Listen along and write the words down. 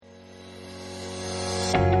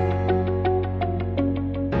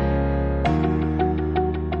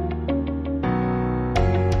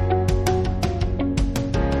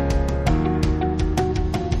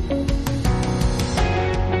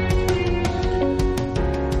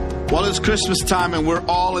Well, it's Christmas time, and we're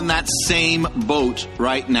all in that same boat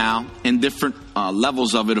right now, in different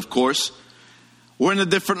levels of it, of course. We're in the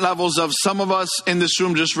different levels of some of us in this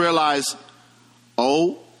room just realize,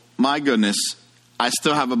 oh my goodness, I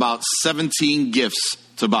still have about 17 gifts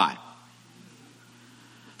to buy.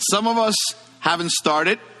 Some of us haven't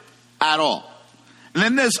started at all. And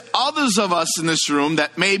then there's others of us in this room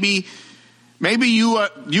that maybe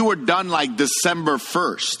you were done like December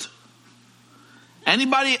 1st.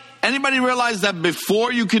 Anybody realize that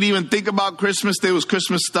before you could even think about Christmas, there was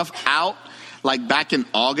Christmas stuff out, like back in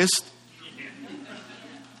August?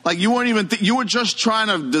 Like you weren't even, you were just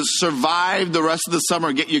trying to survive the rest of the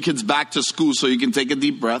summer, get your kids back to school so you can take a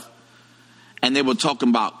deep breath. And they were talking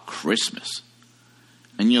about Christmas.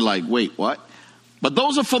 And you're like, wait, what? But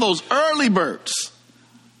those are for those early birds.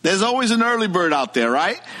 There's always an early bird out there,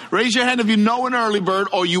 right? Raise your hand if you know an early bird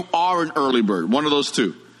or you are an early bird. One of those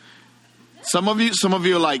two. Some of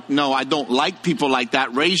you are like, no, I don't like people like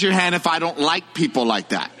that. Raise your hand if I don't like people like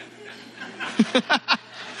that.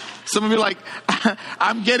 Some of you are like,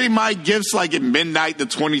 I'm getting my gifts like at midnight, the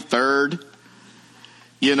 23rd,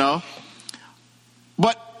 you know.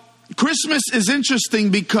 But Christmas is interesting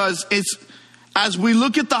because it's, as we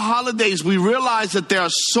look at the holidays, we realize that there are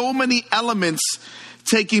so many elements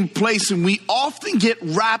taking place, and we often get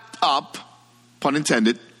wrapped up, pun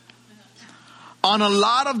intended, on a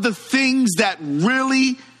lot of the things that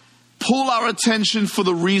really pull our attention for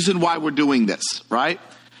the reason why we're doing this, right?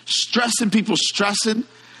 Stressing,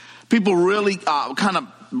 people really kind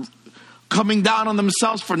of coming down on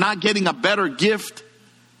themselves for not getting a better gift.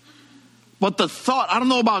 But the thought, I don't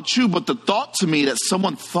know about you, but the thought to me that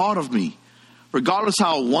someone thought of me, regardless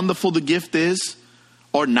how wonderful the gift is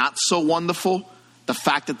or not so wonderful, the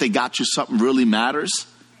fact that they got you something really matters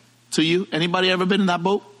to you. Anybody ever been in that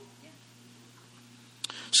boat?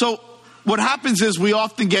 So what happens is we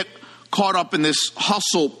often get caught up in this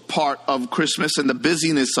hustle part of Christmas and the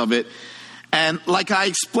busyness of it. And like I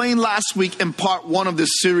explained last week in part one of this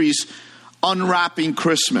series, Unwrapping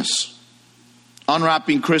Christmas,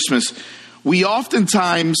 we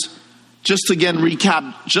oftentimes, just to again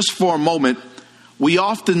recap just for a moment, we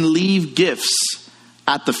often leave gifts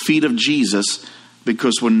at the feet of Jesus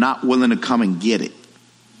because we're not willing to come and get it.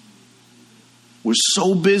 We're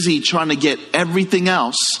so busy trying to get everything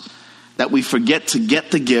else that we forget to get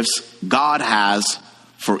the gifts God has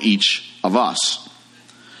for each of us.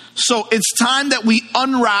 So it's time that we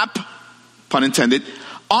unwrap, pun intended,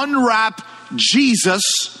 unwrap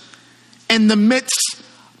Jesus in the midst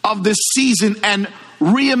of this season and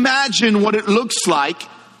reimagine what it looks like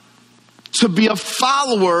to be a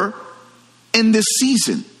follower in this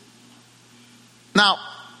season. Now,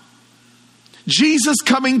 Jesus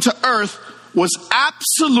coming to earth was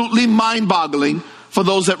absolutely mind-boggling for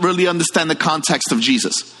those that really understand the context of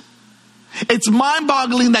Jesus. It's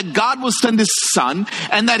mind-boggling that God will send his son,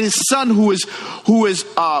 and that his son who is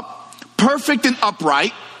perfect and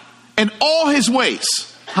upright in all his ways.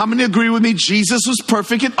 How many agree with me? Jesus was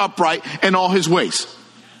perfect and upright in all his ways.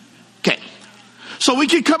 Okay. So we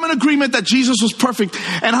can come in agreement that Jesus was perfect,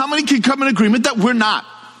 and how many can come in agreement that we're not?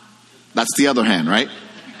 That's the other hand, right?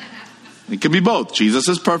 It could be both. Jesus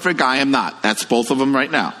is perfect, I am not. That's both of them right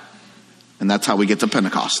now. And that's how we get to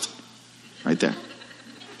Pentecost. Right there.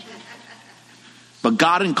 But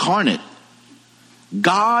God incarnate.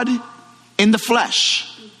 God in the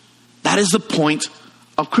flesh. That is the point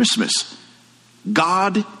of Christmas.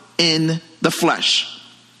 God in the flesh.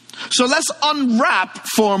 So let's unwrap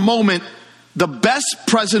for a moment the best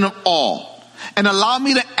present of all. And allow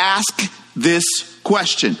me to ask this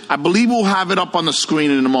question. I believe we'll have it up on the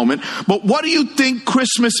screen in a moment. But what do you think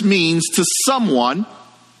Christmas means to someone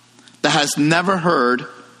that has never heard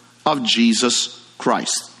of Jesus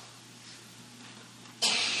Christ?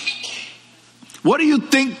 What do you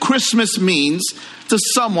think Christmas means to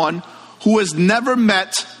someone who has never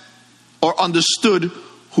met or understood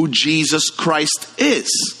who Jesus Christ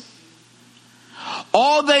is?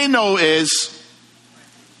 All they know is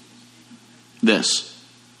this.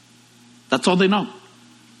 That's all they know.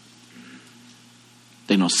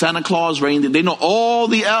 They know Santa Claus, reindeer. They know all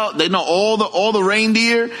the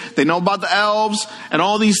reindeer. They know about the elves and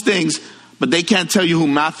all these things, but they can't tell you who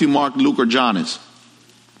Matthew, Mark, Luke, or John is.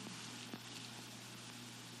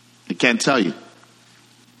 They can't tell you.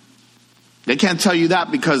 They can't tell you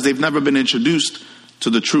that because they've never been introduced to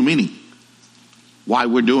the true meaning. Why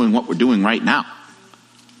we're doing what we're doing right now.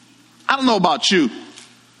 I don't know about you,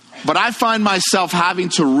 but I find myself having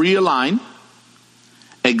to realign,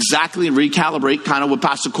 exactly recalibrate, kind of what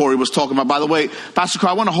Pastor Corey was talking about. By the way, Pastor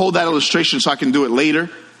Corey, I want to hold that illustration so I can do it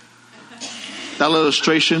later. That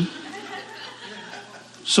illustration.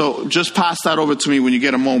 So just pass that over to me when you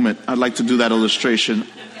get a moment. I'd like to do that illustration.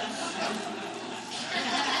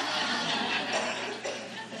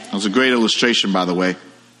 That was a great illustration, by the way.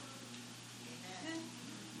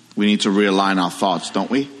 We need to realign our thoughts,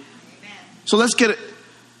 don't we? So let's get a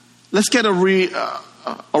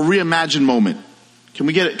reimagined moment. Can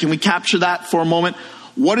we get it? Can we capture that for a moment?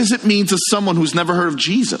 What does it mean to someone who's never heard of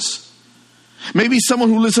Jesus? Maybe someone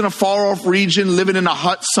who lives in a far-off region, living in a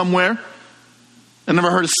hut somewhere. They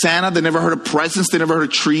never heard of Santa. They never heard of presents. They never heard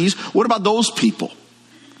of trees. What about those people?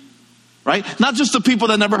 Right? Not just the people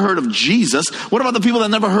that never heard of Jesus. What about the people that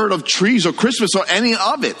never heard of trees or Christmas or any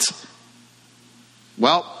of it?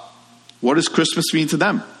 Well, what does Christmas mean to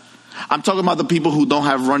them? I'm talking about the people who don't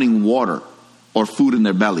have running water or food in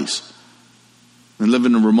their bellies. They live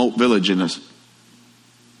in a remote village in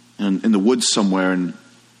the woods somewhere in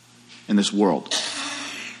this world.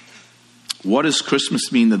 What does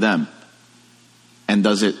Christmas mean to them? And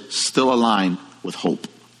does it still align with hope?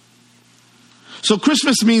 So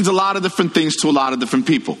Christmas means a lot of different things to a lot of different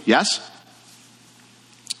people. Yes?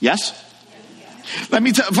 Yes? Let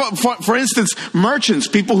me tell, for instance, merchants,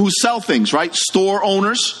 people who sell things, right? Store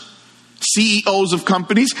owners, CEOs of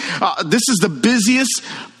companies. This is the busiest,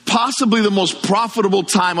 possibly the most profitable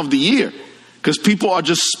time of the year, because people are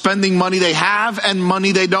just spending money they have and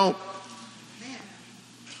money they don't.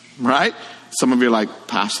 Right? Some of you are like,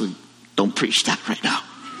 Pastor, don't preach that right now.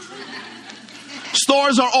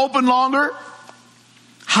 Stores are open longer.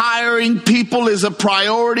 Hiring people is a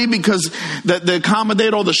priority because they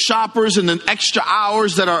accommodate all the shoppers and the extra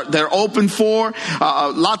hours that they're open for.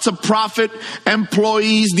 Lots of profit.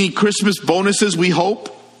 Employees need Christmas bonuses, we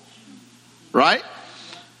hope. Right?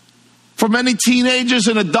 For many teenagers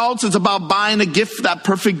and adults, it's about buying a gift, that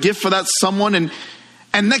perfect gift for that someone.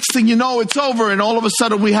 And next thing you know, it's over. And all of a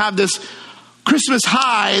sudden we have this Christmas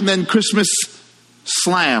high and then Christmas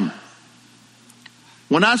slam.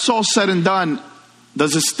 When that's all said and done,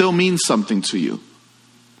 does it still mean something to you?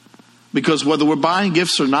 Because whether we're buying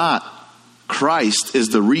gifts or not, Christ is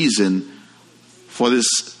the reason for this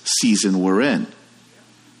season we're in.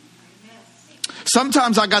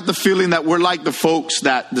 Sometimes I got the feeling that we're like the folks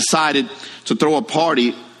that decided to throw a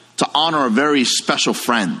party to honor a very special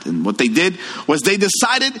friend. And what they did was they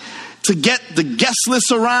decided to get the guest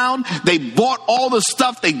list around. They bought all the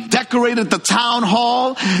stuff. They decorated the town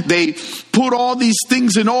hall. They put all these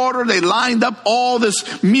things in order. They lined up all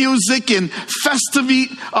this music and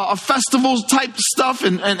festivals type stuff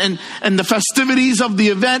and the festivities of the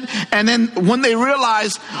event. And then when they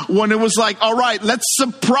realized, when it was like, all right, let's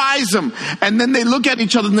surprise them. And then they look at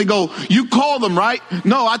each other and they go, you called them, right?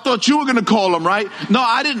 No, I thought you were going to call them, right? No,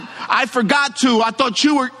 I didn't. I forgot to. I thought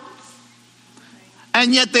you were.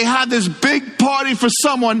 And yet they had this big party for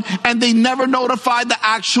someone and they never notified the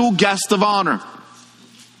actual guest of honor.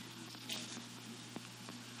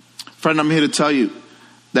 Friend, I'm here to tell you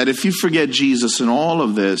that if you forget Jesus in all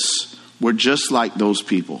of this, we're just like those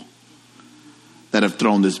people that have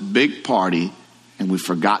thrown this big party and we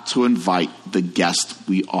forgot to invite the guest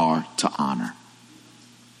we are to honor.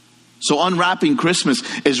 So unwrapping Christmas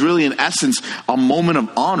is really, in essence, a moment of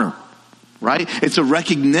honor, right? It's a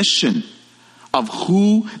recognition of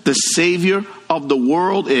who the Savior of the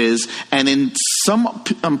world is. And in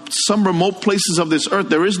some remote places of this earth,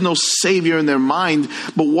 there is no Savior in their mind.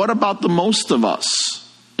 But what about the most of us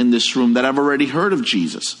in this room that have already heard of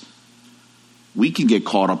Jesus? We can get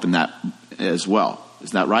caught up in that as well.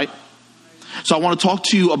 Isn't that right? So I want to talk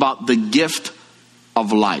to you about the gift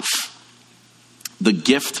of life. The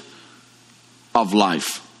gift of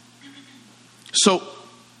life. So,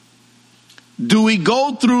 do we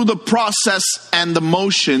go through the process and the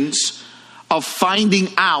motions of finding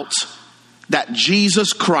out that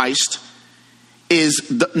Jesus Christ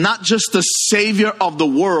is not just the Savior of the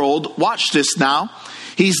world? Watch this now.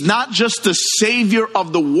 He's not just the Savior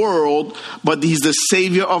of the world, but He's the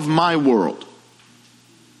Savior of my world.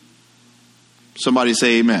 Somebody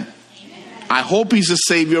say amen. Amen. I hope He's the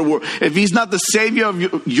Savior. If He's not the Savior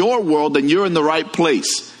of your world, then you're in the right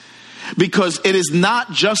place. Because it is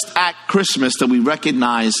not just at Christmas that we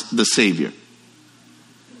recognize the Savior.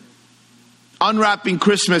 Unwrapping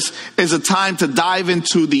Christmas is a time to dive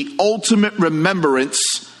into the ultimate remembrance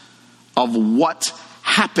of what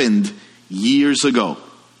happened years ago.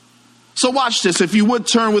 So watch this. If you would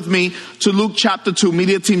turn with me to Luke chapter 2.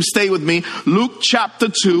 Media team, stay with me. Luke chapter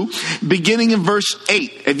 2, beginning in verse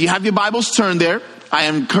 8. If you have your Bibles turned there, I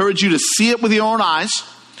encourage you to see it with your own eyes.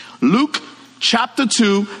 Luke chapter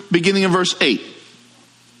 2, beginning in verse 8.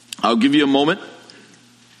 I'll give you a moment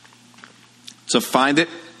to find it.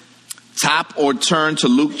 Tap or turn to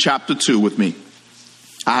Luke chapter 2 with me.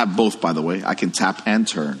 I have both, by the way. I can tap and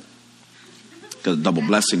turn. Got a double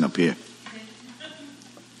blessing up here.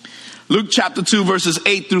 Luke chapter 2, verses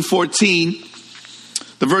 8 through 14.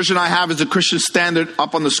 The version I have is the Christian Standard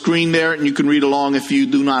up on the screen there, and you can read along if you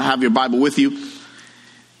do not have your Bible with you.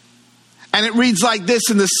 And it reads like this: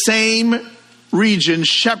 in the same region,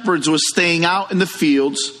 shepherds were staying out in the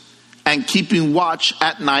fields and keeping watch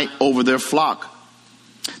at night over their flock.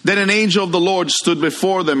 Then an angel of the Lord stood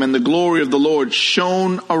before them, and the glory of the Lord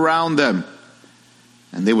shone around them,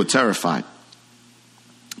 and they were terrified.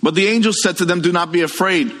 But the angel said to them, "Do not be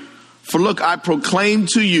afraid, for look, I proclaim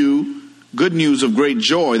to you good news of great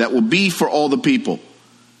joy that will be for all the people.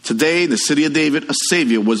 Today, in the city of David, a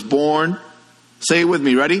Savior was born." Say it with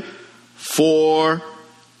me, ready? For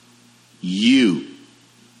you.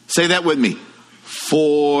 Say that with me.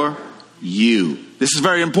 For you. This is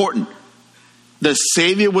very important. The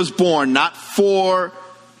Savior was born not for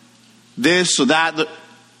this or that,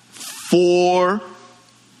 for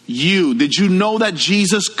you. Did you know that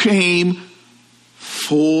Jesus came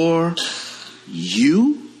for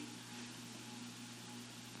you?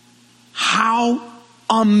 How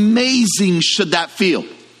amazing should that feel?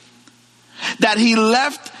 That he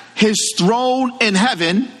left his throne in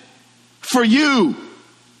heaven for you.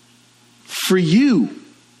 For you.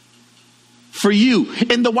 For you.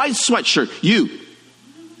 In the white sweatshirt, you.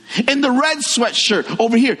 In the red sweatshirt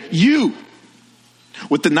over here, you.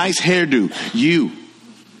 With the nice hairdo, you.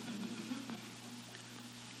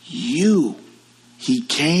 You. He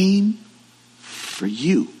came for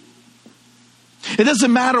you. It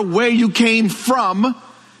doesn't matter where you came from.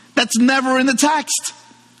 That's never in the text.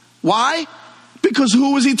 Why? Because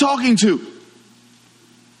who was he talking to?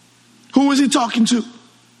 Who was he talking to?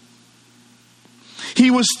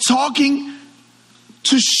 He was talking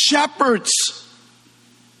to shepherds.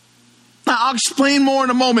 Now, I'll explain more in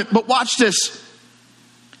a moment, but watch this.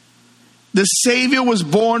 The Savior was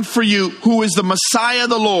born for you, who is the Messiah,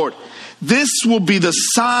 the Lord. This will be the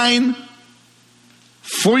sign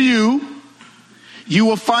for you. You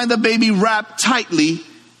will find the baby wrapped tightly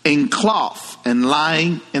in cloth and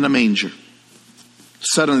lying in a manger.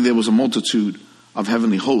 Suddenly there was a multitude of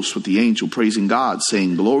heavenly hosts with the angel praising God,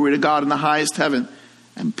 saying, "Glory to God in the highest heaven,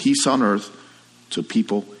 and peace on earth to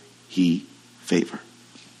people he favor."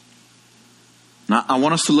 Now, I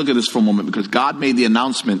want us to look at this for a moment, because God made the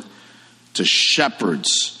announcement to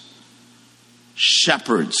shepherds.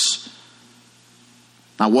 Shepherds.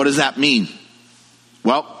 Now, what does that mean?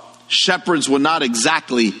 Well, shepherds were not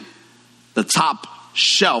exactly the top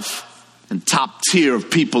shelf and top tier of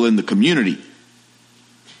people in the community.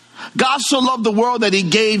 God so loved the world that he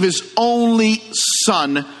gave his only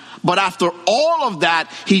son. But after all of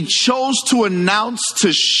that, he chose to announce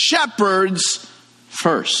to shepherds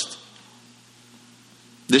first.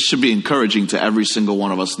 This should be encouraging to every single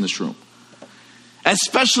one of us in this room.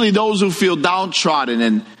 Especially those who feel downtrodden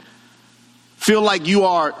and feel like you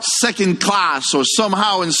are second class or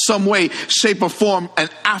somehow in some way, shape or form an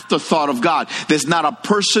afterthought of God. There's not a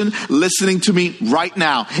person listening to me right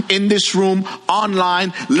now in this room,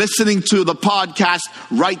 online, listening to the podcast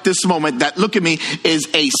right this moment that, look at me, is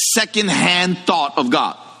a second-hand thought of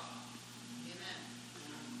God.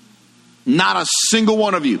 Not a single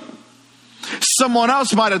one of you. Someone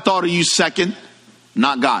else might have thought of you second,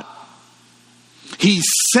 not God. He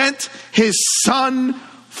sent his son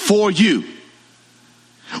for you.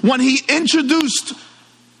 When he introduced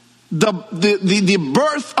the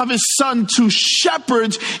birth of his son to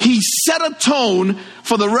shepherds, he set a tone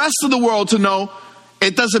for the rest of the world to know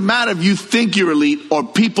it doesn't matter if you think you're elite or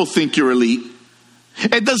people think you're elite.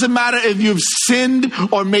 It doesn't matter if you've sinned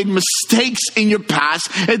or made mistakes in your past.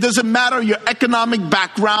 It doesn't matter your economic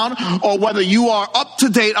background or whether you are up to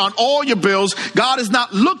date on all your bills. God is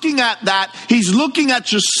not looking at that. He's looking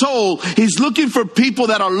at your soul. He's looking for people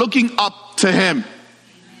that are looking up to him.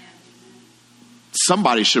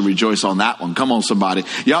 Somebody should rejoice on that one. Come on, somebody.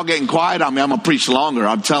 Y'all getting quiet on me. I'm going to preach longer.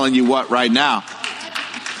 I'm telling you what right now.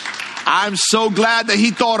 I'm so glad that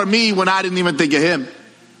he thought of me when I didn't even think of him.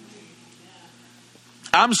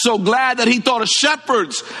 I'm so glad that he thought of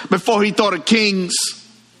shepherds before he thought of kings.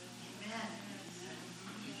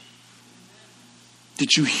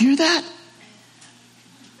 Did you hear that?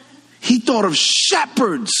 He thought of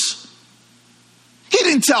shepherds. He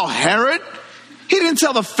didn't tell Herod. He didn't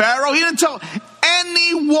tell the Pharaoh. He didn't tell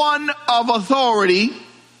anyone of authority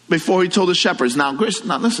before he told the shepherds. Now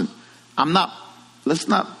listen, let's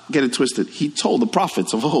not get it twisted. He told the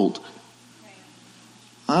prophets of old.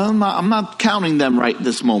 I'm not counting them right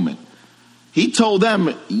this moment. He told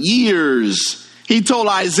them years. He told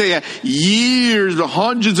Isaiah years,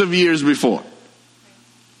 hundreds of years before.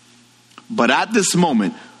 But at this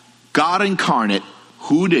moment, God incarnate,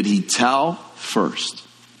 who did he tell first?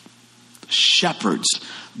 Shepherds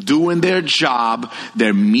doing their job,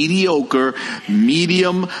 their mediocre,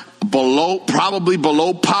 medium, probably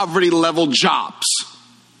below poverty level jobs.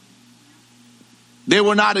 They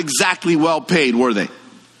were not exactly well paid, were they?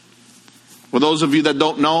 For those of you that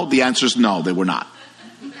don't know, the answer is no, they were not.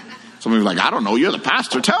 Some of you are like, I don't know, you're the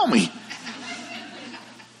pastor, tell me.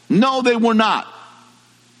 No, they were not.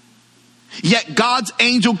 Yet God's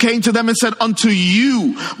angel came to them and said, unto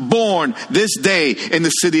you born this day in the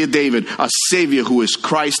city of David, a Savior who is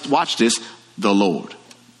Christ, watch this, the Lord.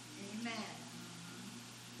 Amen.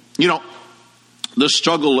 You know, the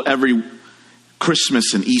struggle every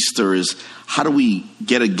Christmas and Easter is, how do we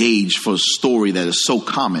get a gauge for a story that is so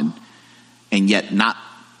common and yet not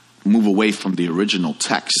move away from the original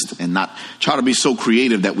text and not try to be so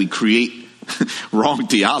creative that we create wrong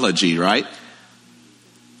theology, right?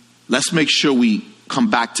 Let's make sure we come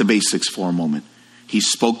back to basics for a moment. He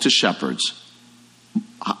spoke to shepherds.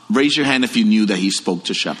 Raise your hand if you knew that he spoke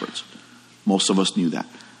to shepherds. Most of us knew that.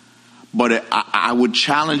 But I would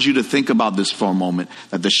challenge you to think about this for a moment,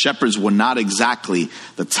 that the shepherds were not exactly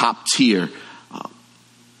the top tier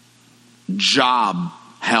job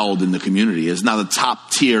held in the community. It's not a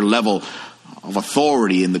top tier level of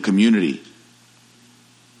authority in the community.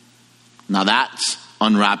 Now that's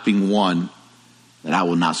unwrapping one that I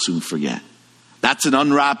will not soon forget. That's an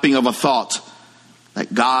unwrapping of a thought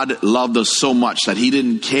that God loved us so much that he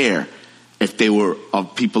didn't care if they were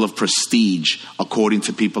of people of prestige according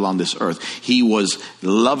to people on this earth. He was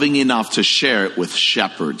loving enough to share it with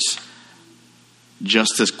shepherds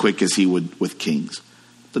just as quick as he would with kings.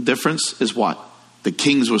 The difference is what? The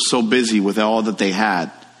kings were so busy with all that they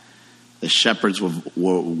had. The shepherds were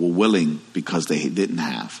willing because they didn't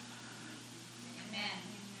have.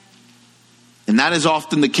 And that is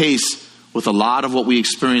often the case with a lot of what we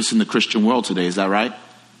experience in the Christian world today. Is that right?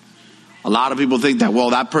 A lot of people think that,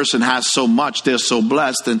 well, that person has so much, they're so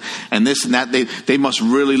blessed, and this and that, they must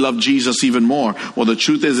really love Jesus even more. Well, the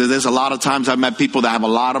truth is that there's a lot of times I've met people that have a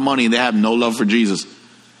lot of money and they have no love for Jesus.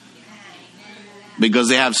 Because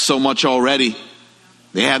they have so much already.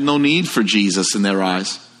 They have no need for Jesus in their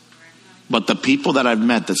eyes. But the people that I've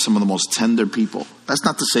met, that's some of the most tender people. That's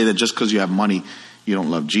not to say that just because you have money, you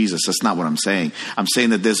don't love Jesus. That's not what I'm saying. I'm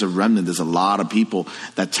saying that there's a remnant. There's a lot of people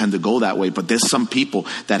that tend to go that way. But there's some people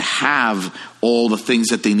that have all the things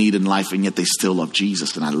that they need in life, and yet they still love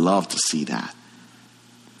Jesus. And I love to see that.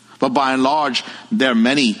 But by and large, there are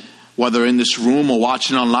many, whether in this room or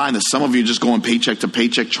watching online, that some of you are just going paycheck to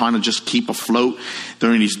paycheck, trying to just keep afloat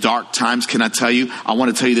during these dark times. Can I tell you? I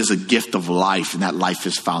want to tell you there's a gift of life, and that life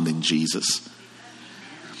is found in Jesus.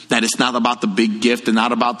 That it's not about the big gift and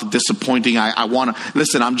not about the disappointing. I want to,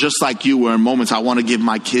 listen, I'm just like you, where in moments I want to give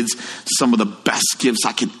my kids some of the best gifts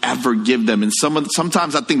I could ever give them. And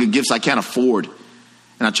sometimes I think of gifts I can't afford.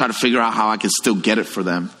 And I try to figure out how I can still get it for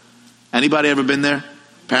them. Anybody ever been there?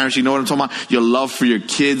 Parents, you know what I'm talking about? Your love for your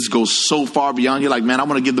kids goes so far beyond. You're like, man, I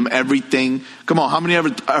want to give them everything. Come on, how many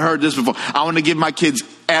ever heard this before? I want to give my kids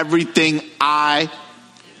everything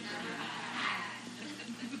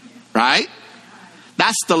right?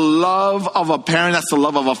 That's the love of a parent. That's the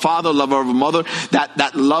love of a father, love of a mother.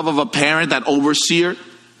 That love of a parent, that overseer.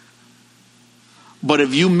 But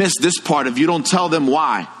if you miss this part, if you don't tell them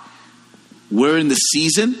why, we're in the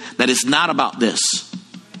season that it's not about this.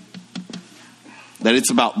 That it's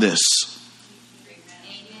about this.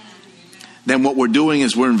 Then what we're doing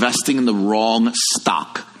is we're investing in the wrong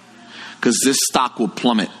stock. Because this stock will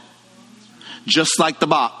plummet. Just like the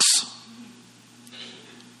box.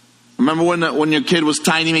 Remember when your kid was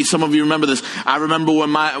tiny? Some of you remember this. I remember when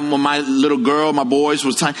my little girl, my boys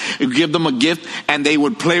was tiny, you give them a gift and they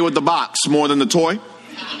would play with the box more than the toy.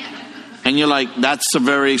 And you're like, that's a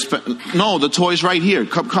very expensive. No, the toy's right here.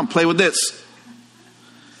 Come play with this.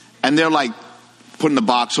 And they're like putting the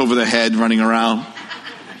box over their head, running around.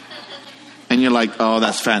 And you're like, oh,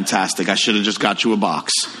 that's fantastic. I should have just got you a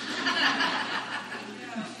box.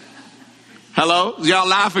 Hello? Y'all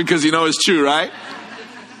laughing because you know it's true, right?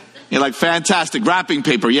 You're like, fantastic. Wrapping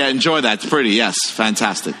paper. Yeah, enjoy that. It's pretty. Yes,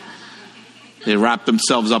 fantastic. They wrap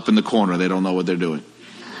themselves up in the corner. They don't know what they're doing.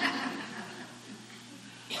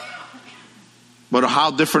 But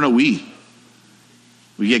how different are we?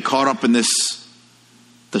 We get caught up in the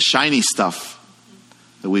shiny stuff,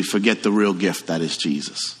 that we forget the real gift that is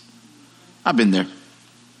Jesus. I've been there.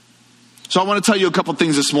 So I want to tell you a couple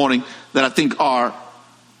things this morning that I think are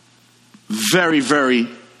very, very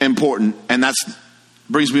important. And that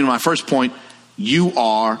brings me to my first point. You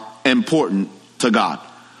are important to God.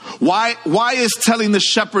 Why is telling the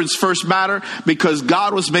shepherds first matter? Because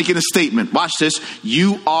God was making a statement. Watch this.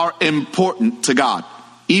 You are important to God,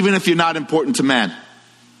 even if you're not important to man.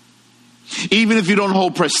 Even if you don't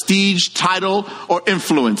hold prestige, title, or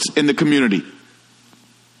influence in the community.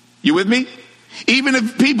 You with me? Even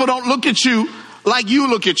if people don't look at you like you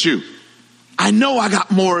look at you. I know I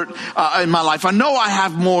got more in my life. I know I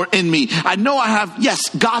have more in me. I know I have. Yes,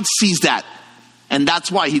 God sees that. And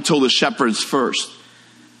that's why he told the shepherds first.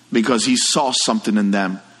 Because he saw something in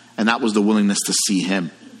them. And that was the willingness to see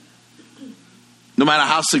him. No matter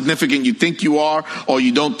how significant you think you are or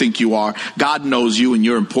you don't think you are, God knows you and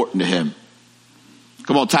you're important to him.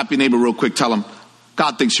 Come on, tap your neighbor real quick. Tell him,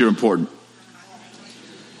 God thinks you're important.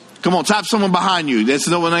 Come on, tap someone behind you. There's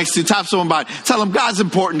no one next to you. Tap someone behind. Tell them God's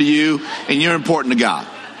important to you and you're important to God.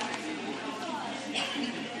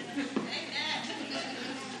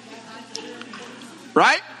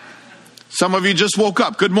 Right? Some of you just woke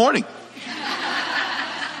up. Good morning.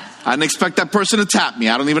 I didn't expect that person to tap me.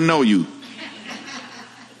 I don't even know you.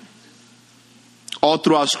 All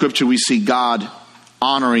throughout Scripture, we see God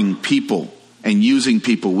honoring people and using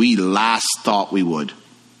people we last thought we would.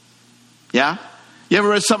 Yeah? You ever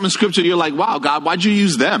read something in Scripture, you're like, wow, God, why'd you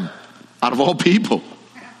use them out of all people?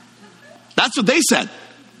 That's what they said.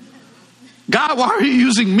 God, why are you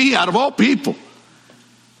using me out of all people?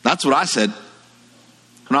 That's what I said.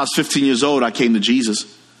 When I was 15 years old, I came to Jesus.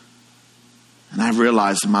 And I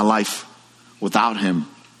realized in my life, without him,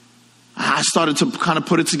 I started to kind of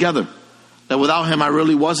put it together. That without him, I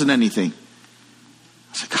really wasn't anything.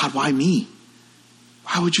 I said, God, why me?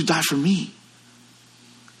 Why would you die for me?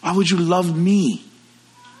 Why would you love me?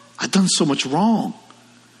 I've done so much wrong.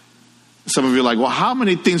 Some of you are like, well, how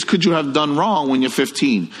many things could you have done wrong when you're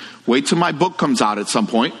 15? Wait till my book comes out at some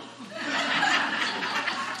point.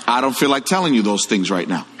 I don't feel like telling you those things right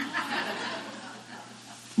now.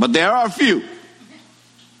 But there are a few.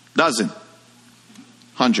 Dozen.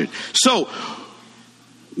 100. So,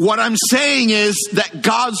 what I'm saying is that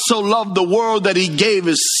God so loved the world that he gave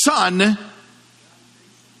his son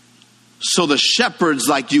so the shepherds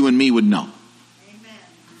like you and me would know.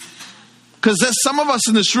 Because there's some of us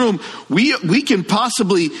in this room, we can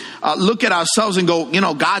possibly look at ourselves and go,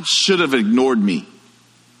 God should have ignored me.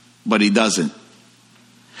 But he doesn't.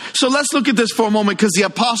 So let's look at this for a moment, because the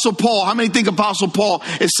Apostle Paul, how many think Apostle Paul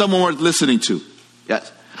is someone worth listening to?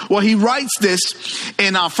 Yes. Well, he writes this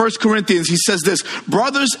in 1 Corinthians. He says this,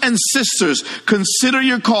 brothers and sisters, consider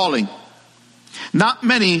your calling. Not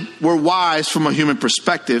many were wise from a human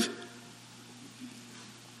perspective.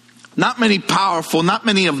 Not many powerful, not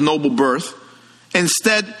many of noble birth.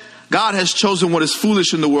 Instead, God has chosen what is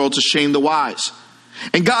foolish in the world to shame the wise.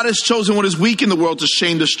 And God has chosen what is weak in the world to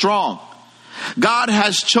shame the strong. God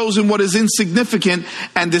has chosen what is insignificant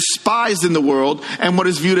and despised in the world and what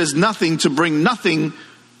is viewed as nothing to bring nothing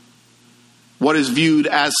what is viewed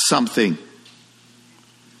as something.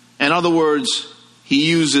 In other words, he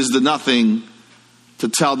uses the nothing to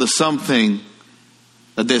tell the something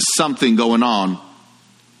that there's something going on.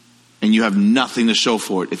 And you have nothing to show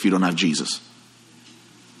for it if you don't have Jesus.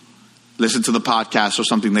 Listen to the podcast or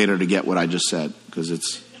something later to get what I just said, because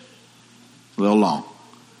it's a little long.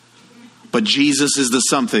 But Jesus is the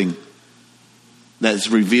something that is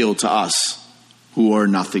revealed to us who are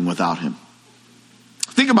nothing without him.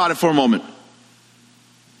 Think about it for a moment.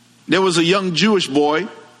 There was a young Jewish boy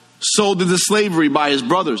sold into slavery by his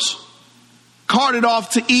brothers, carted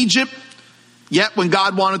off to Egypt. Yet when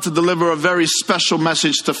God wanted to deliver a very special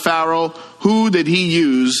message to Pharaoh, who did he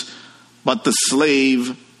use but the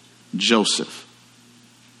slave Joseph?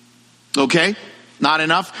 Okay, not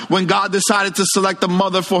enough. When God decided to select a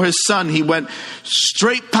mother for his son, he went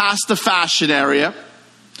straight past the fashion area,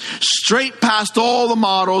 straight past all the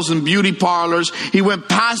models and beauty parlors. He went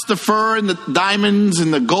past the fur and the diamonds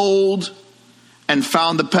and the gold and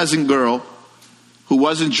found the peasant girl who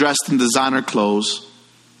wasn't dressed in designer clothes.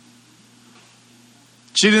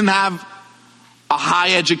 She didn't have a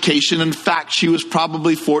high education. In fact, she was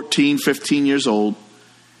probably 14, 15 years old.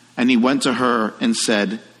 And he went to her and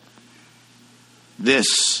said,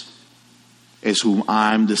 this is whom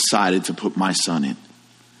I'm decided to put my son in.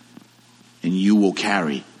 And you will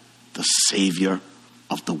carry the Savior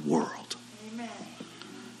of the world. Amen.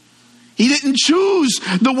 He didn't choose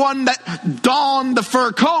the one that donned the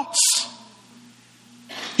fur coats.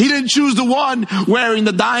 He didn't choose the one wearing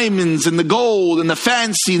the diamonds and the gold and the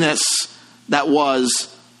fanciness that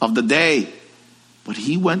was of the day. But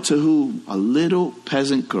he went to who? A little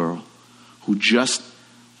peasant girl who just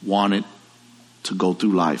wanted to go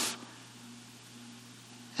through life.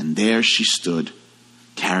 And there she stood,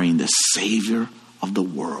 carrying the Savior of the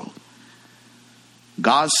world.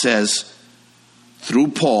 God says through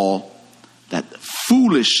Paul that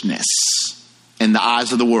foolishness in the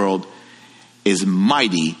eyes of the world is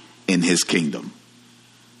mighty in his kingdom.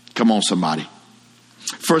 Come on, somebody.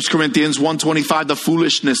 1 Corinthians 1:25, the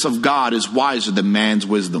foolishness of God is wiser than man's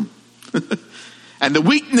wisdom. And the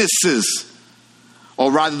weaknesses,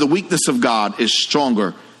 or rather the weakness of God is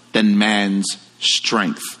stronger than man's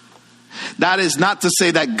strength. That is not to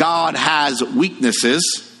say that God has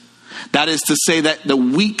weaknesses. That is to say that the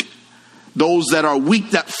weak, those that are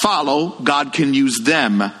weak that follow, God can use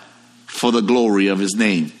them for the glory of his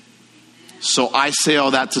name. So I say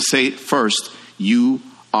all that to say, first, you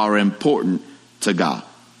are important to God.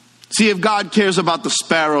 See, if God cares about the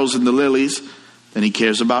sparrows and the lilies, then he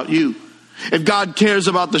cares about you. If God cares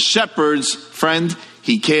about the shepherds, friend,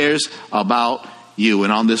 he cares about you.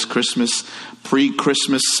 And on this Christmas,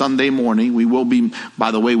 pre-Christmas Sunday morning, we will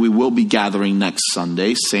be gathering next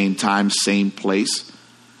Sunday, same time, same place,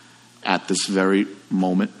 at this very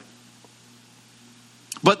moment.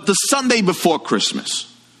 But the Sunday before Christmas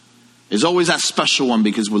is always that special one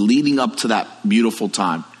because we're leading up to that beautiful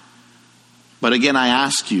time. But again, I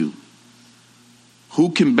ask you, who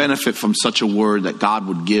can benefit from such a word that God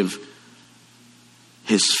would give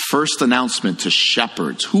his first announcement to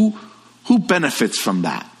shepherds? Who benefits from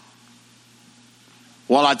that?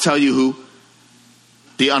 Well, I tell you who.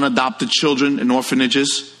 The unadopted children in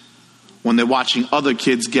orphanages, when they're watching other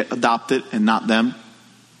kids get adopted and not them.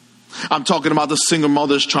 I'm talking about the single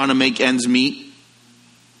mothers trying to make ends meet.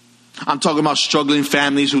 I'm talking about struggling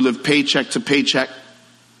families who live paycheck to paycheck.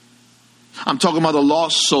 I'm talking about the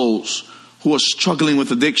lost souls who are struggling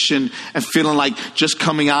with addiction and feeling like just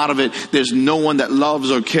coming out of it, there's no one that loves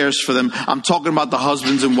or cares for them. I'm talking about the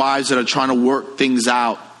husbands and wives that are trying to work things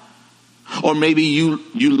out. Or maybe you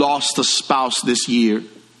lost a spouse this year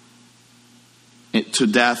to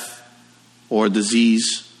death or a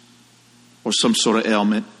disease or some sort of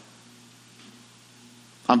ailment.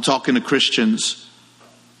 I'm talking to Christians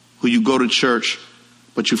who you go to church,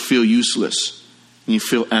 but you feel useless and you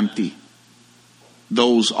feel empty.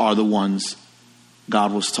 Those are the ones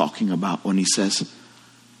God was talking about when he says,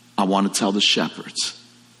 I want to tell the shepherds.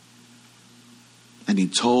 And he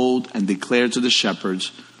told and declared to the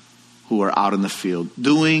shepherds who are out in the field,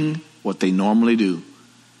 doing what they normally do.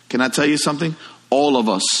 Can I tell you something? All of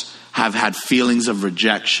us have had feelings of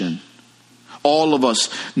rejection. All of us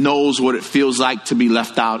knows what it feels like to be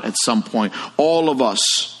left out at some point. All of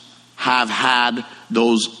us have had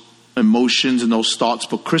those emotions and those thoughts,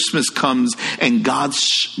 but Christmas comes and God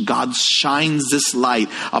shines this light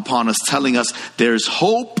upon us, telling us there's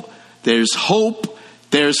hope, there's hope,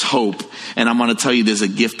 there's hope. And I'm going to tell you there's a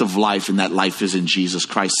gift of life, and that life is in Jesus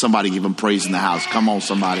Christ. Somebody give him praise in the house. Come on,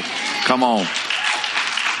 somebody. Come on.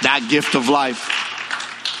 That gift of life.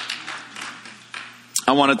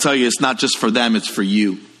 I want to tell you it's not just for them, it's for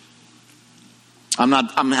you.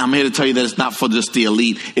 I'm here to tell you that it's not for just the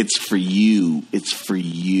elite. It's for you. It's for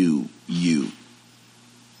you.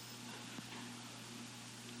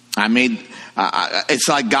 It's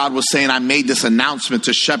like God was saying, I made this announcement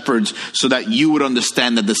to shepherds so that you would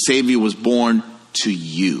understand that the Savior was born to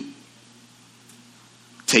you.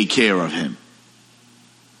 Take care of him.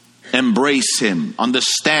 Embrace him.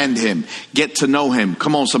 Understand him. Get to know him.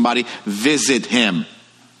 Come on, somebody. Visit him.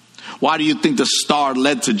 Why do you think the star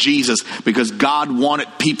led to Jesus? Because God wanted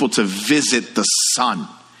people to visit the Son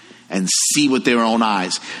and see with their own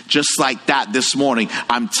eyes. Just like that this morning,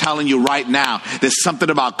 I'm telling you right now, there's something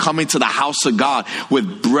about coming to the house of God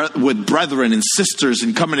with brethren and sisters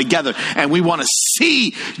and coming together. And we want to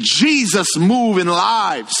see Jesus move in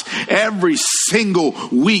lives every single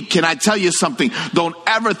week. Can I tell you something? Don't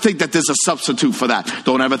ever think that there's a substitute for that.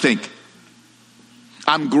 Don't ever think.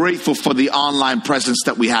 I'm grateful for the online presence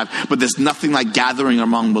that we have, but there's nothing like gathering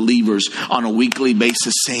among believers on a weekly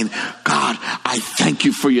basis saying, God, I thank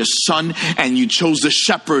you for your Son, and you chose the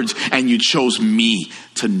shepherds, and you chose me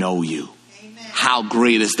to know you. Amen. How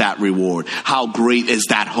great is that reward? How great is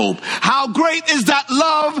that hope? How great is that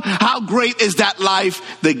love? How great is that life?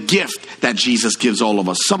 The gift that Jesus gives all of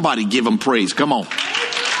us. Somebody give him praise. Come on.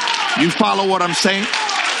 You follow what I'm saying?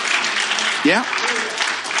 Yeah?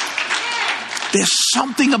 There's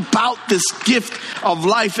something about this gift of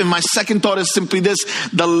life. And my second thought is simply this.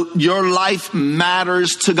 Your life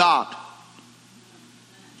matters to God.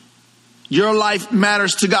 Your life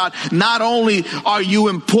matters to God. Not only are you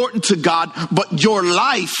important to God, but your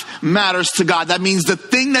life matters to God. That means the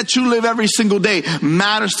thing that you live every single day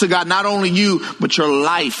matters to God. Not only you, but your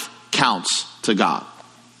life counts to God.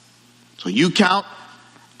 So you count,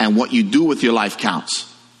 and what you do with your life counts.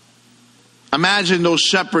 Imagine those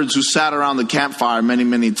shepherds who sat around the campfire many,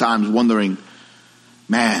 many times wondering,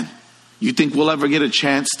 Man, you think we'll ever get a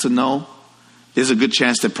chance to know? There's a good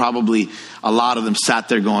chance that probably a lot of them sat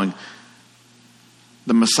there going,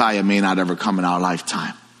 the Messiah may not ever come in our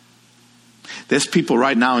lifetime. There's people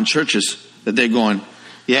right now in churches that they're going,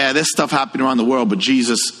 yeah, there's stuff happening around the world, but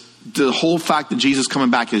Jesus, the whole fact that Jesus coming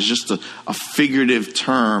back is just a figurative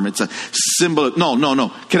term. It's a symbol.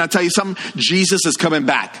 No. Can I tell you something? Jesus is coming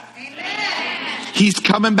back. Amen. He's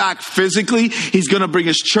coming back physically. He's going to bring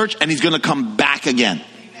his church, and he's going to come back again.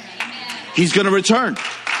 Amen. He's going to return.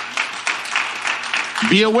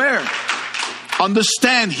 Be aware.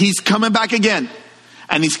 Understand, he's coming back again.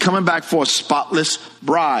 And he's coming back for a spotless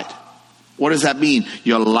bride. What does that mean?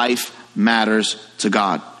 Your life matters to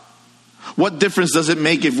God. What difference does it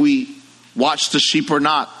make if we watch the sheep or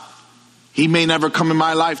not? He may never come in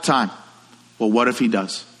my lifetime. Well, what if he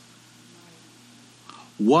does?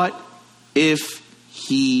 What if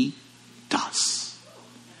he does?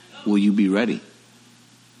 Will you be ready?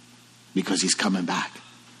 Because he's coming back.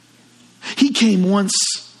 He came once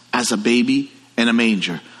as a baby in a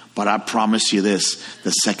manger. But I promise you this,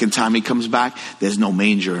 the second time he comes back, there's no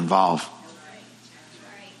manger involved.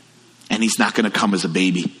 And he's not going to come as a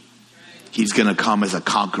baby. He's going to come as a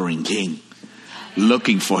conquering king,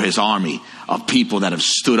 looking for his army of people that have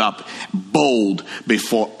stood up bold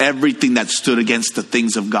before everything that stood against the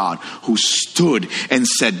things of God, who stood and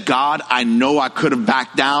said, God, I know I could have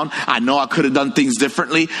backed down. I know I could have done things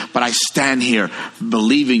differently, but I stand here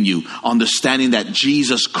believing you, understanding that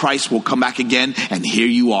Jesus Christ will come back again. And here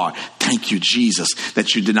you are. Thank you, Jesus,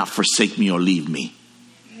 that you did not forsake me or leave me.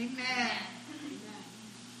 Amen.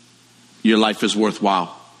 Your life is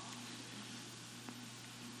worthwhile.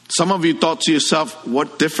 Some of you thought to yourself,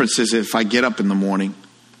 what difference is it if I get up in the morning?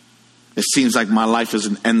 It seems like my life is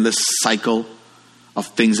an endless cycle of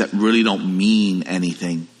things that really don't mean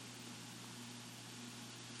anything.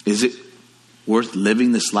 Is it worth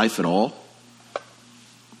living this life at all?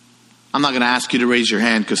 I'm not going to ask you to raise your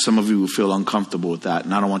hand because some of you will feel uncomfortable with that.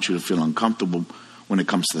 And I don't want you to feel uncomfortable when it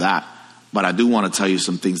comes to that. But I do want to tell you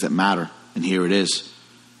some things that matter. And here it is.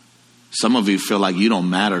 Some of you feel like you don't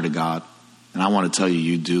matter to God. And I want to tell you,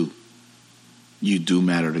 you do. You do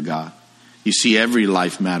matter to God. You see, every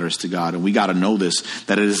life matters to God. And we got to know this,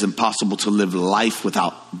 that it is impossible to live life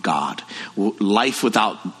without God. Life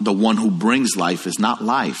without the one who brings life is not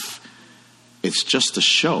life. It's just a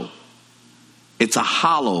show. It's a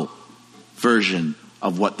hollow version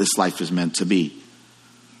of what this life is meant to be.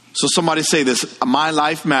 So somebody say this, my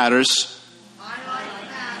life matters,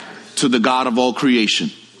 to the God of all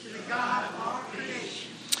creation.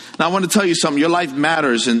 Now, I want to tell you something. Your life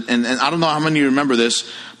matters. And I don't know how many of you remember this,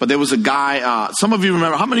 but there was a guy, some of you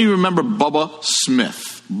remember, how many of you remember Bubba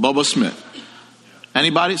Smith? Bubba Smith.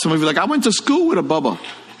 Anybody? Some of you are like, I went to school with a Bubba.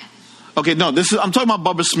 Okay, no, I'm talking about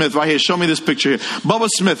Bubba Smith right here. Show me this picture here. Bubba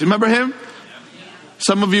Smith, remember him?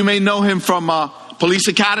 Some of you may know him from Police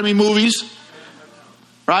Academy movies,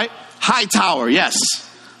 right? Hightower, yes.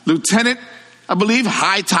 Lieutenant, I believe,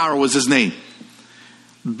 Hightower was his name.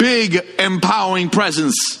 Big, empowering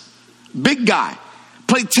presence. Big guy.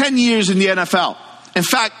 Played 10 years in the NFL. In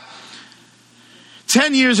fact,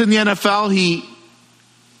 10 years in the NFL,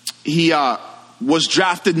 he was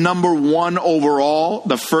drafted number 1 overall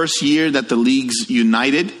the first year that the leagues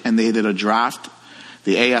united and they did a draft.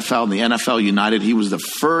 The AFL and the NFL united. He was the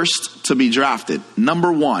first to be drafted.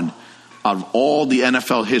 Number 1 of all the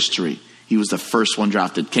NFL history. He was the first one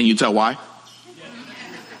drafted. Can you tell why?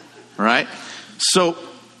 All right. So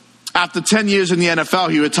after 10 years in the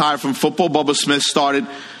NFL, he retired from football. Bubba Smith started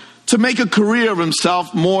to make a career of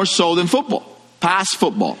himself more so than football, past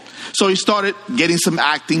football. So he started getting some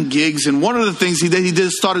acting gigs. And one of the things he did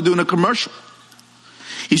started doing a commercial.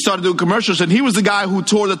 He started doing commercials, and he was the guy who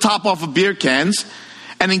tore the top off of beer cans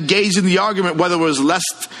and engaged in the argument whether it was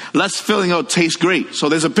less filling or tastes great. So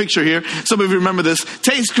there's a picture here. Some of you remember this.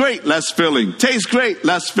 Tastes great, less filling. Tastes great,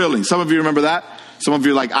 less filling. Some of you remember that. Some of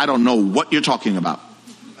you are like, I don't know what you're talking about.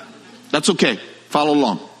 That's okay. Follow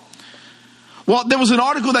along. Well, there was an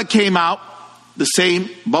article that came out, the same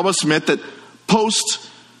Bubba Smith, that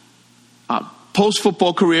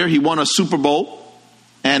post-football career, he won a Super Bowl.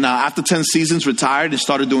 And after 10 seasons, retired and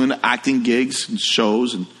started doing acting gigs and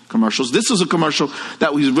shows and commercials. This was a commercial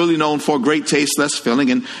that he's really known for, great taste, less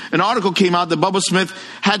filling. And an article came out that Bubba Smith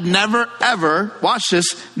had never, ever, watch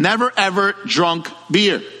this, never, ever drunk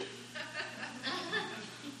beer.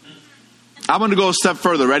 I'm going to go a step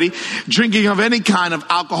further. Ready? Drinking of any kind of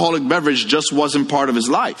alcoholic beverage just wasn't part of his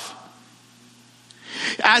life.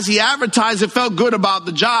 As he advertised, it felt good about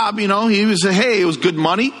the job. You know, he was, hey, it was good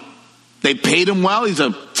money. They paid him well. He's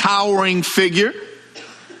a towering figure.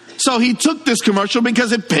 So he took this commercial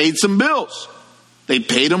because it paid some bills. They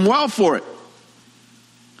paid him well for it.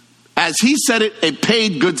 As he said it, a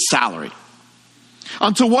paid good salary.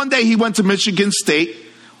 Until one day he went to Michigan State.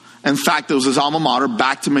 In fact, it was his alma mater,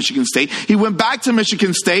 back to Michigan State. He went back to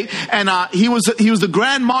Michigan State, and he was the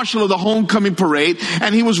grand marshal of the homecoming parade,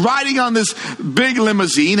 and he was riding on this big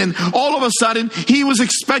limousine, and all of a sudden, he was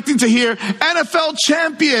expecting to hear, NFL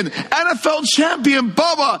champion,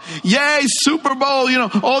 Bubba, yay, Super Bowl,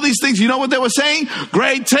 all these things. You know what they were saying?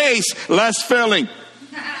 Great taste, less filling.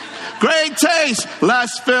 Great taste,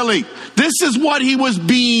 less filling. This is what he was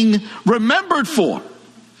being remembered for.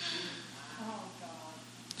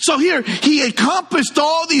 So here, he accomplished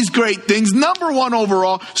all these great things. Number one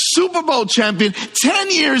overall, Super Bowl champion, 10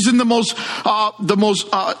 years in the most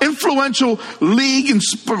influential league and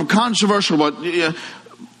controversial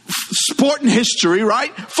sport in history,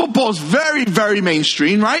 right? Football's very, very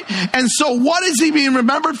mainstream, right? And so what is he being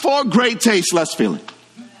remembered for? Great taste, less feeling.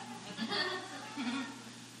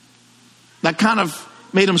 That kind of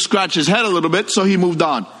made him scratch his head a little bit, so he moved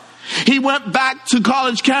on. He went back to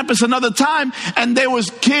college campus another time, and there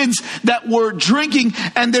was kids that were drinking,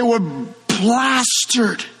 and they were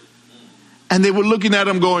plastered. And they were looking at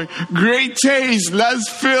him going, great taste, less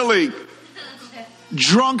filling.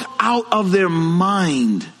 Drunk out of their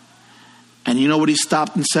mind. And you know what he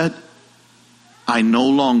stopped and said? I no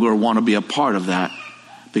longer want to be a part of that,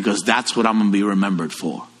 because that's what I'm going to be remembered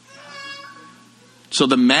for. So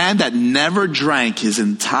the man that never drank his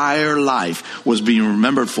entire life was being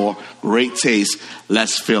remembered for great taste,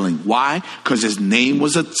 less filling. Why? Because his name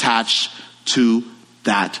was attached to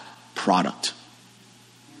that product.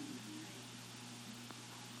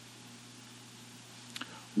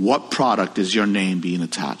 What product is your name being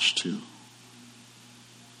attached to?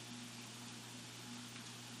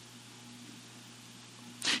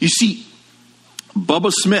 You see,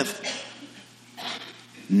 Bubba Smith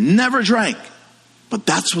never drank. But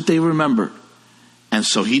that's what they remembered. And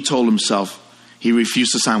so he told himself, he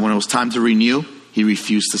refused to sign. When it was time to renew, he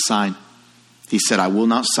refused to sign. He said, I will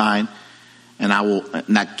not sign. And I will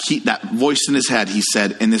not keep that voice in his head. He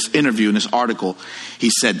said in this interview, in this article, he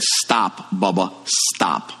said, stop, Bubba,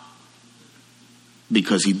 stop.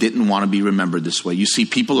 Because he didn't want to be remembered this way. You see,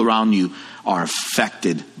 people around you are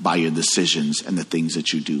affected by your decisions and the things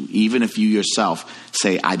that you do. Even if you yourself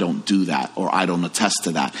say, I don't do that, or I don't attest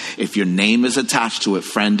to that. If your name is attached to it,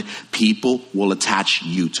 friend, people will attach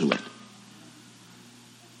you to it.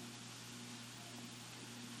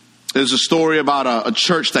 There's a story about a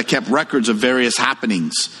church that kept records of various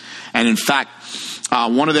happenings. And in fact,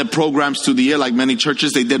 one of their programs through the year, like many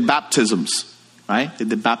churches, they did baptisms. Right? They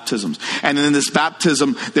did baptisms. And in this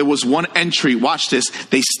baptism, there was one entry. Watch this.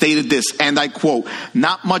 They stated this, and I quote,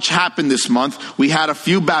 not much happened this month. We had a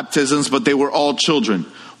few baptisms, but they were all children.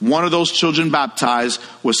 One of those children baptized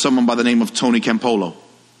was someone by the name of Tony Campolo.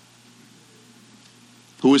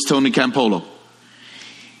 Who is Tony Campolo?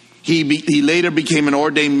 He later became an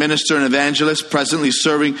ordained minister and evangelist, presently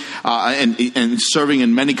serving and serving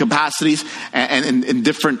in many capacities and in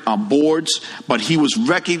different boards. But he was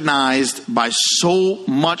recognized by so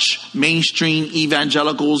much mainstream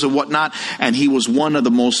evangelicals and whatnot, and he was one of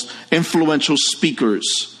the most influential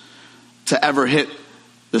speakers to ever hit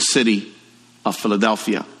the city of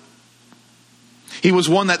Philadelphia. He was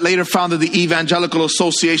one that later founded the Evangelical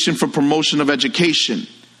Association for Promotion of Education.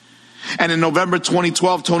 And in November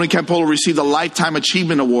 2012, Tony Campolo received a Lifetime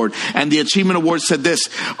Achievement Award. And the Achievement Award said this: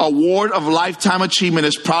 Award of Lifetime Achievement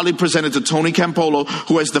is proudly presented to Tony Campolo,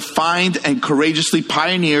 who has defined and courageously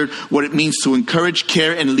pioneered what it means to encourage,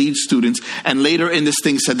 care, and lead students. And later in this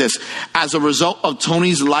thing said this: as a result of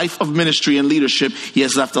Tony's life of ministry and leadership, he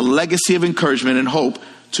has left a legacy of encouragement and hope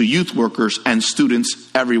to youth workers and students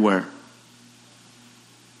everywhere.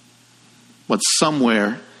 But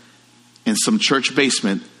somewhere in some church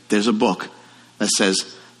basement, there's a book that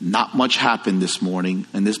says, not much happened this morning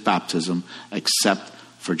in this baptism except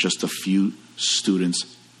for just a few students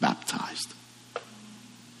baptized.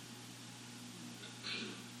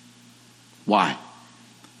 Why?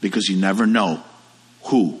 Because you never know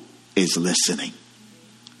who is listening.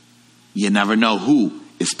 You never know who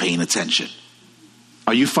is paying attention.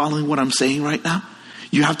 Are you following what I'm saying right now?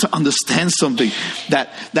 You have to understand something,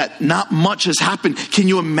 that not much has happened. Can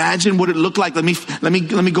you imagine what it looked like? Let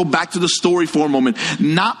me go back to the story for a moment.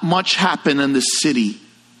 Not much happened in the city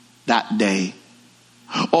that day.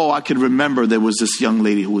 Oh, I could remember there was this young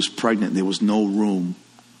lady who was pregnant. There was no room.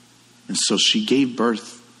 And so she gave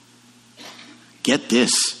birth. Get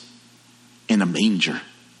this, in a manger.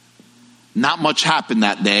 Not much happened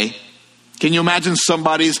that day. Can you imagine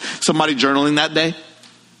somebody journaling that day?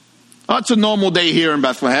 Oh, it's a normal day here in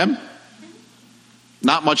Bethlehem.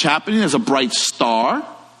 Not much happening. There's a bright star.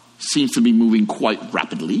 Seems to be moving quite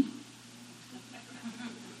rapidly.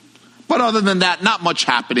 But other than that, not much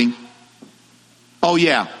happening. Oh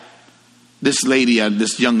yeah, this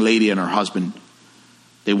young lady and her husband,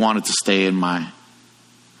 they wanted to stay in my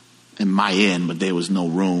inn, but there was no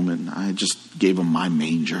room, and I just gave them my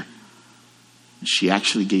manger. And she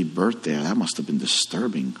actually gave birth there. That must have been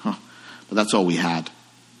disturbing, huh? But that's all we had.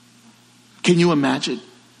 Can you imagine?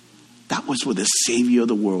 That was where the Savior of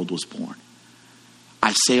the world was born.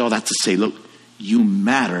 I say all that to say, look, you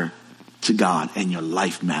matter to God, and your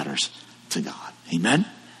life matters to God. Amen?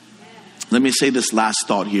 Let me say this last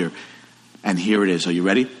thought here, and here it is. Are you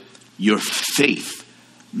ready? Your faith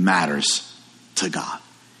matters to God.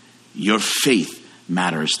 Your faith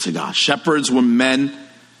matters to God. Shepherds were men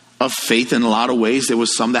of faith in a lot of ways. There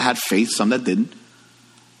was some that had faith, some that didn't.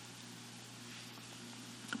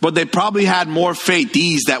 But they probably had more faith,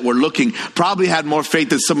 these that were looking, probably had more faith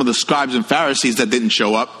than some of the scribes and Pharisees that didn't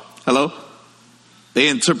show up. Hello? They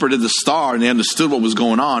interpreted the star and they understood what was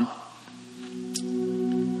going on.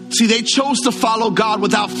 See, they chose to follow God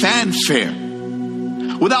without fanfare,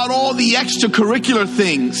 without all the extracurricular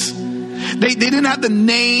things. They didn't have the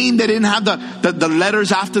name. They didn't have the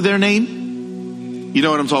letters after their name. You know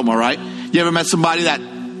what I'm talking about, right? You ever met somebody that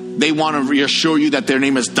they want to reassure you that their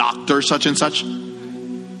name is Dr. such and such?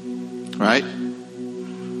 Right? Hey,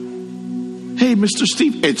 Mr.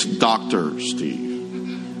 Steve. It's Dr. Steve.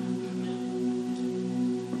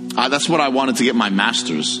 That's what I wanted to get my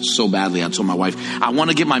master's so badly. I told my wife, I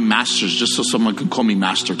want to get my master's just so someone can call me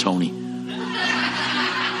Master Tony.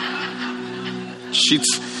 She'd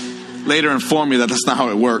later informed me that that's not how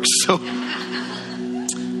it works. So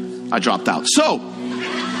I dropped out. So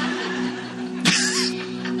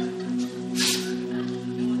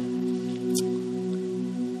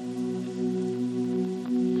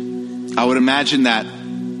I would imagine that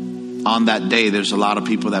on that day, there's a lot of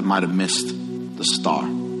people that might have missed the star.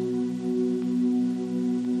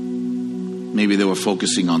 Maybe they were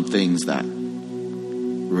focusing on things that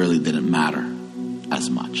really didn't matter as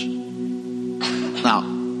much. Now,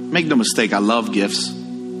 make no mistake, I love gifts. I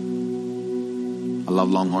love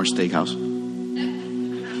Longhorn Steakhouse.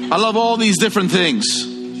 I love all these different things.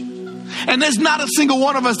 And there's not a single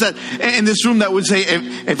one of us that in this room that would say,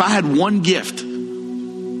 if I had one gift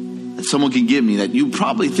that someone can give me, that you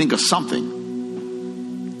probably think of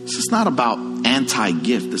something. This is not about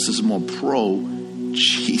anti-gift. This is more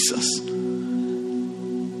pro-Jesus.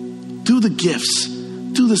 Do the gifts.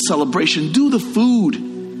 Do the celebration. Do the food.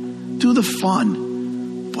 Do the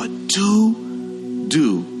fun. But do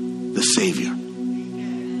the Savior.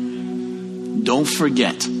 Don't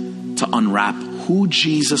forget to unwrap who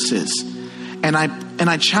Jesus is. And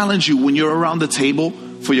I challenge you, when you're around the table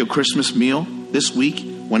for your Christmas meal this week,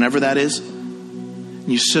 whenever that is, and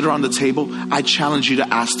you sit around the table, I challenge you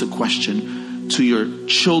to ask the question to your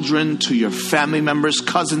children, to your family members,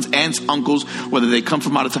 cousins, aunts, uncles, whether they come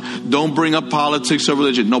from out of town. Don't bring up politics or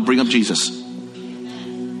religion. No, bring up Jesus.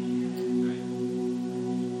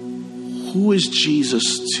 Who is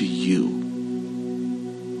Jesus to you?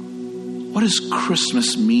 What does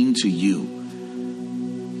Christmas mean to you?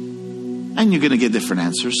 And you're going to get different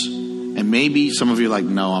answers. And maybe some of you are like,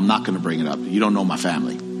 no, I'm not going to bring it up. You don't know my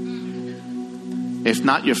family. If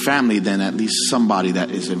not your family, then at least somebody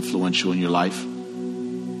that is influential in your life.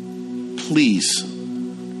 Please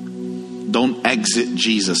don't exit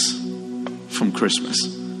Jesus from Christmas.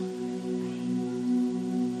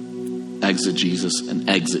 Exit Jesus and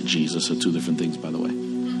exit Jesus are two different things, by the way.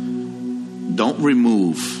 Don't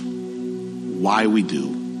remove why we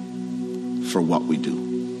do for what we do.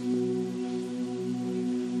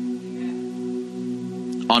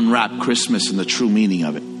 Unwrap Christmas and the true meaning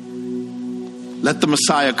of it. Let the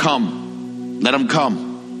Messiah come. Let him come.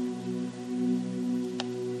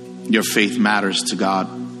 Your faith matters to God.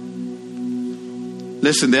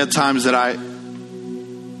 Listen, there are times that I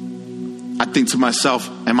think to myself,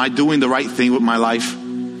 am I doing the right thing with my life?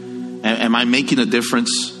 Am I making a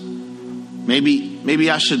difference? Maybe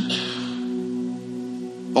I should,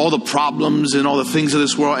 all the problems and all the things of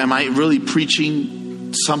this world, am I really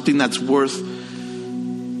preaching something that's worth?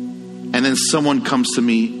 And then someone comes to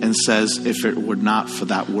me and says, if it were not for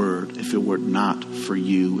that word, if it were not for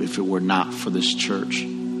you, if it were not for this church,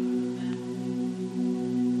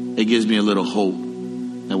 it gives me a little hope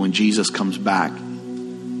that when Jesus comes back,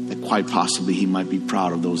 that quite possibly he might be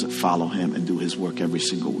proud of those that follow him and do his work every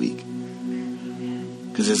single week.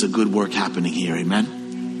 Because there's a good work happening here,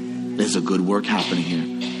 amen? There's a good work happening here.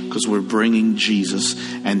 Because we're bringing Jesus.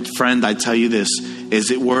 And friend, I tell you this,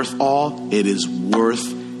 is it worth all? It is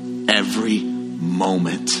worth every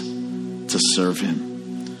moment to serve him.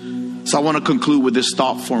 So I want to conclude with this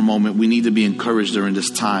thought for a moment. We need to be encouraged during this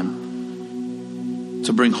time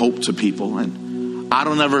to bring hope to people. And I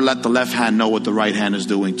don't ever let the left hand know what the right hand is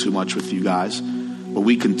doing too much with you guys. But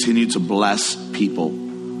we continue to bless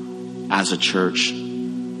people as a church.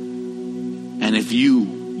 And if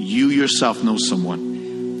you yourself know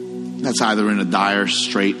someone that's either in a dire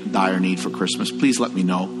need for Christmas, please let me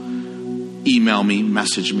know. Email me,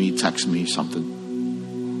 message me, text me,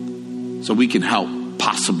 something. So we can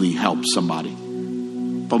possibly help somebody.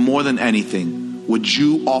 But more than anything, would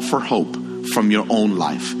you offer hope from your own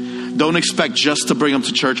life? Don't expect just to bring them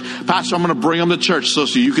to church. Pastor, I'm going to bring them to church so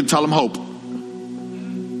you can tell them hope.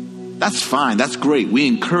 That's fine. That's great. We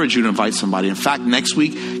encourage you to invite somebody. In fact, next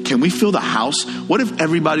week, can we fill the house? What if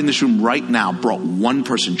everybody in this room right now brought one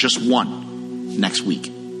person, just one, next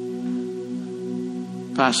week?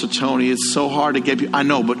 Pastor Tony, it's so hard to get people. I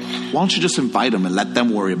know, but why don't you just invite them and let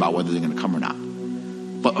them worry about whether they're going to come or not?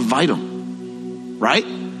 But invite them, right?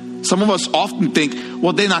 Some of us often think,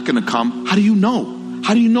 well, they're not going to come. How do you know?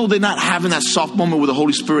 How do you know they're not having that soft moment where the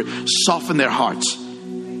Holy Spirit soften their hearts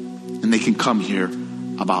and they can come here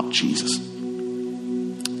about Jesus?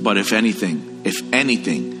 But if anything,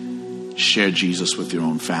 share Jesus with your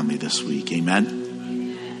own family this week. Amen.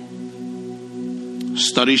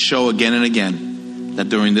 Studies show again and again that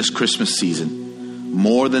during this Christmas season,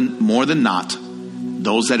 more than not,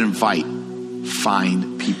 those that invite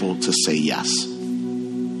find people to say yes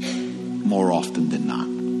more often than not.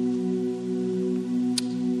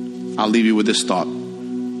 I'll leave you with this thought.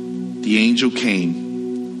 The angel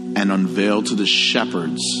came and unveiled to the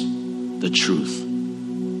shepherds the truth.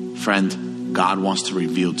 Friend, God wants to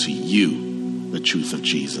reveal to you the truth of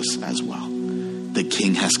Jesus as well. The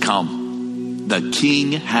King has come. The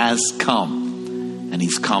King has come. And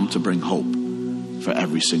he's come to bring hope for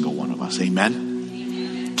every single one of us.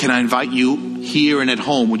 Amen. Can I invite you here and at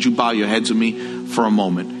home? Would you bow your heads with me for a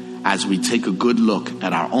moment as we take a good look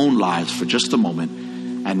at our own lives for just a moment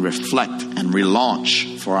and reflect and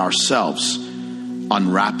relaunch for ourselves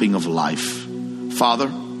unwrapping of life. Father,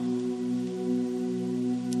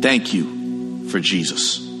 thank you for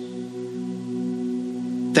Jesus.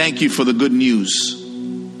 Thank you for the good news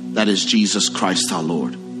that is Jesus Christ our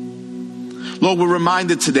Lord. Lord, we're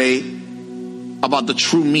reminded today about the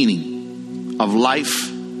true meaning of life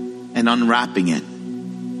and unwrapping it.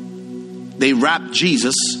 They wrapped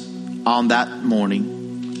Jesus on that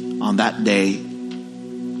morning, on that day.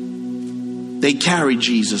 They carried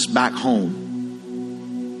Jesus back home.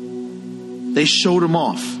 They showed him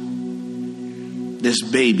off. This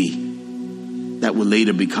baby that will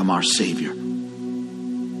later become our Savior.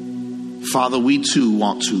 Father, we too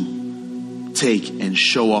want to take and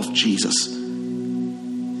show off Jesus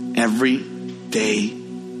every day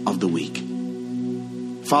of the week.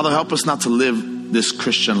 Father, help us not to live this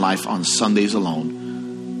Christian life on Sundays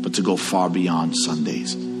alone, but to go far beyond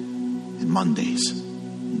Sundays and Mondays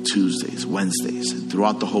and Tuesdays, Wednesdays, and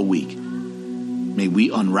throughout the whole week. May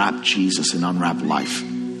we unwrap Jesus and unwrap life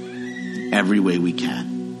every way we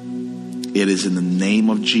can. It is in the name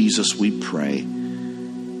of Jesus we pray.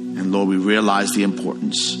 And Lord, we realize the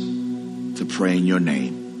importance to pray in your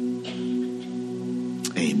name.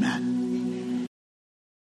 Amen.